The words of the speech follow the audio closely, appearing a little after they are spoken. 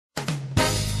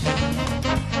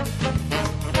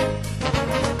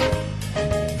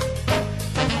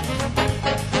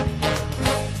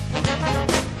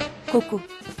Koku.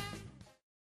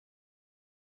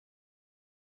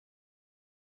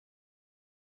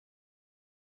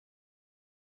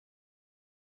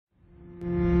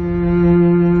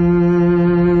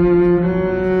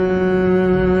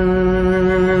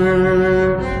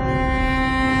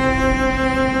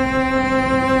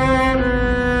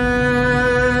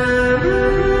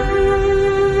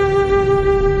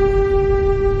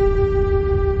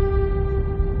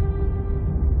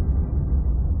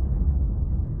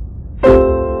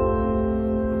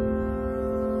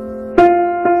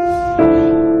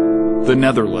 The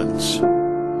Netherlands.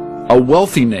 A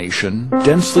wealthy nation,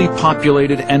 densely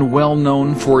populated and well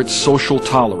known for its social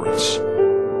tolerance.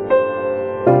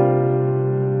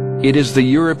 It is the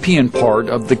European part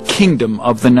of the Kingdom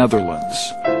of the Netherlands,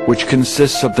 which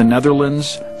consists of the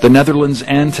Netherlands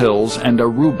Antilles and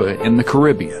Aruba in the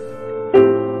Caribbean.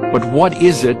 But what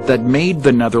is it that made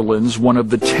the Netherlands one of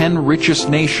the 10 richest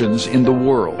nations in the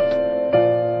world?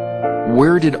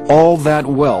 Where did all that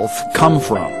wealth come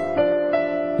from?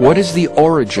 What is the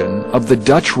origin of the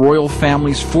Dutch royal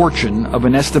family's fortune of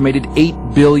an estimated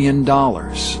 $8 billion?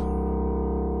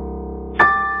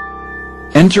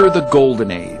 Enter the Golden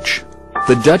Age.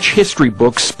 The Dutch history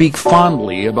books speak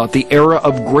fondly about the era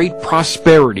of great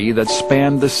prosperity that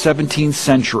spanned the 17th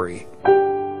century.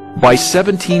 By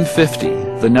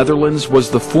 1750, the Netherlands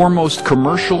was the foremost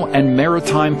commercial and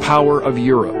maritime power of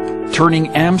Europe, turning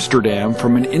Amsterdam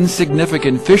from an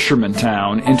insignificant fisherman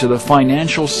town into the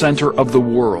financial center of the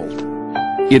world.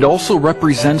 It also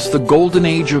represents the golden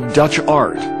age of Dutch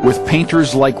art, with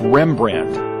painters like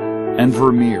Rembrandt and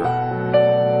Vermeer.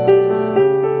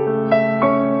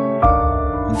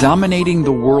 Dominating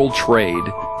the world trade,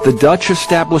 the Dutch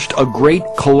established a great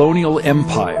colonial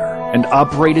empire and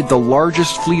operated the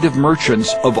largest fleet of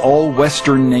merchants of all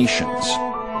Western nations.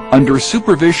 Under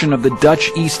supervision of the Dutch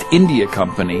East India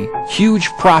Company, huge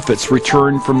profits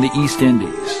returned from the East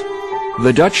Indies.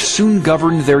 The Dutch soon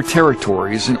governed their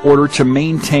territories in order to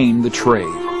maintain the trade.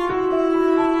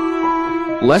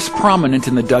 Less prominent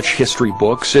in the Dutch history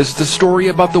books is the story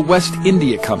about the West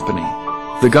India Company,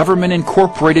 the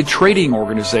government-incorporated trading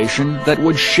organization that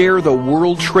would share the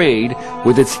world trade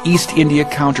with its East India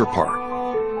counterpart.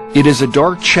 It is a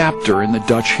dark chapter in the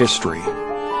Dutch history,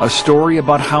 a story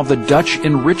about how the Dutch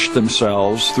enriched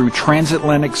themselves through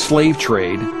transatlantic slave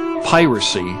trade,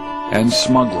 piracy, and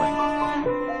smuggling.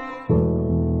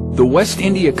 The West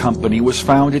India Company was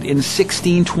founded in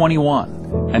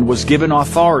 1621 and was given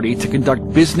authority to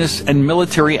conduct business and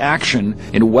military action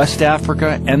in West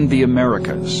Africa and the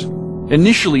Americas.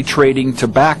 Initially trading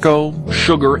tobacco,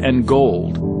 sugar, and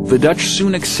gold, the Dutch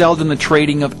soon excelled in the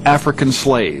trading of African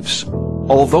slaves.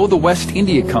 Although the West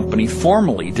India Company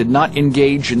formally did not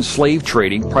engage in slave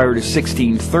trading prior to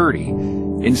 1630,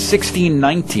 in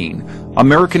 1619,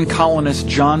 American colonist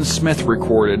John Smith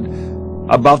recorded,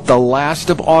 "About the last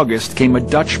of August came a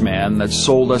Dutchman that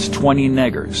sold us 20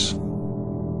 neggers."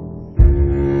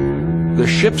 The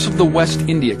ships of the West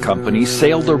India Company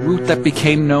sailed a route that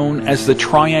became known as the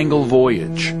Triangle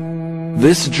Voyage.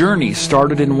 This journey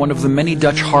started in one of the many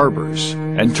Dutch harbors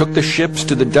and took the ships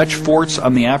to the Dutch forts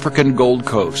on the African Gold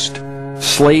Coast.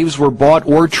 Slaves were bought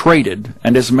or traded,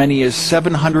 and as many as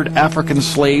 700 African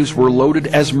slaves were loaded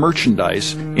as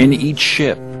merchandise in each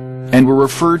ship, and were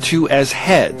referred to as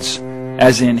heads,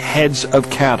 as in heads of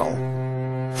cattle.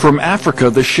 From Africa,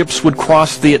 the ships would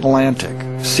cross the Atlantic,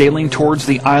 sailing towards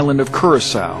the island of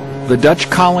Curaçao, the Dutch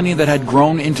colony that had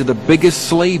grown into the biggest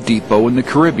slave depot in the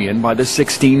Caribbean by the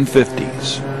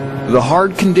 1650s. The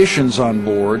hard conditions on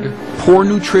board, poor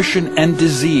nutrition, and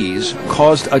disease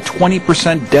caused a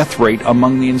 20% death rate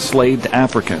among the enslaved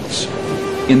Africans.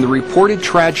 In the reported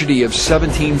tragedy of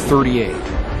 1738,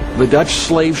 the Dutch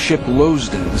slave ship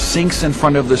Loosden sinks in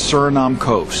front of the Suriname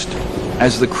coast.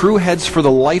 As the crew heads for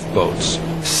the lifeboats,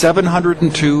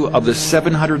 702 of the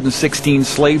 716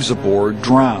 slaves aboard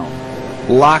drown,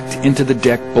 locked into the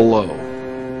deck below.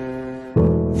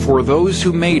 For those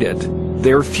who made it,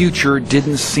 their future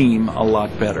didn't seem a lot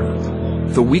better.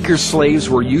 The weaker slaves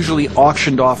were usually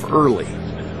auctioned off early.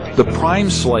 The prime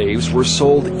slaves were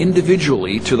sold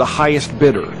individually to the highest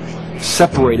bidder,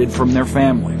 separated from their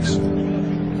families.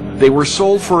 They were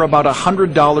sold for about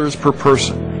 $100 per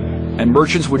person, and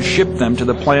merchants would ship them to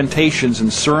the plantations in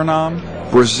Suriname,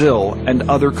 Brazil, and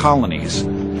other colonies,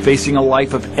 facing a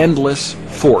life of endless,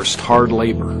 forced hard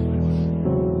labor.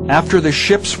 After the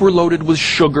ships were loaded with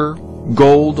sugar,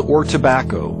 gold, or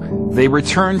tobacco, they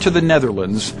returned to the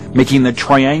Netherlands, making the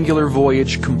triangular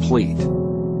voyage complete.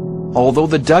 Although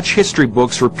the Dutch history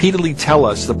books repeatedly tell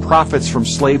us the profits from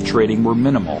slave trading were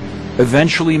minimal,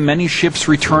 eventually many ships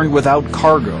returned without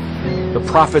cargo. The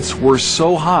profits were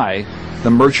so high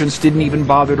the merchants didn't even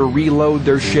bother to reload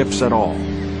their ships at all.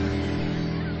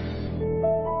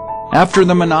 After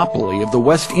the monopoly of the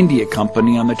West India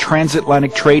Company on the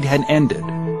transatlantic trade had ended,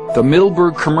 the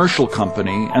Middelburg Commercial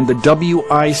Company and the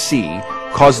WIC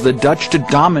caused the Dutch to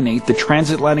dominate the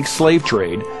transatlantic slave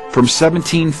trade from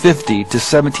 1750 to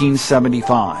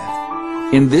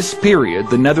 1775. In this period,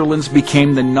 the Netherlands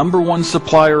became the #1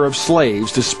 supplier of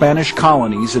slaves to Spanish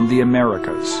colonies in the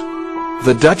Americas.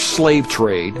 The Dutch slave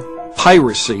trade,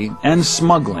 piracy, and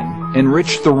smuggling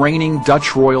enriched the reigning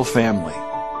Dutch royal family.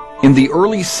 In the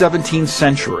early 17th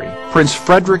century, Prince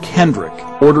Frederick Hendrik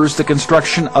orders the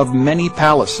construction of many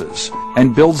palaces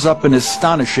and builds up an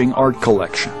astonishing art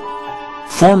collection.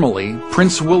 Formally,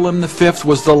 Prince Willem V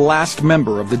was the last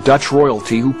member of the Dutch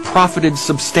royalty who profited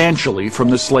substantially from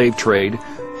the slave trade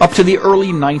up to the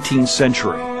early 19th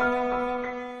century.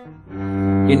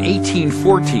 In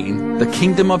 1814, the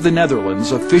Kingdom of the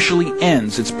Netherlands officially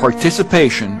ends its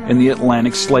participation in the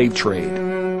Atlantic slave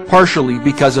trade, partially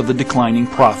because of the declining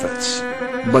profits.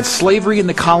 But slavery in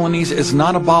the colonies is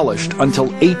not abolished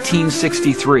until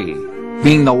 1863,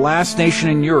 being the last nation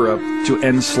in Europe to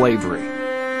end slavery.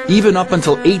 Even up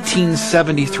until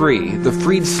 1873, the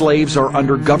freed slaves are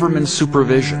under government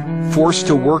supervision, forced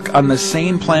to work on the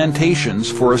same plantations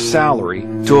for a salary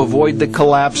to avoid the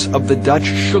collapse of the Dutch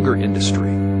sugar industry.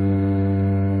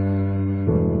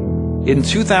 In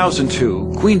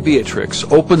 2002, Queen Beatrix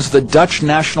opens the Dutch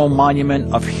National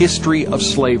Monument of History of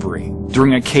Slavery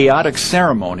during a chaotic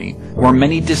ceremony where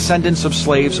many descendants of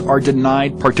slaves are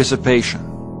denied participation.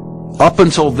 Up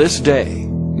until this day,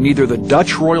 neither the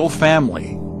Dutch royal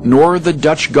family nor the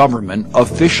Dutch government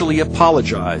officially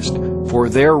apologized for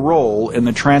their role in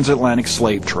the transatlantic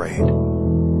slave trade.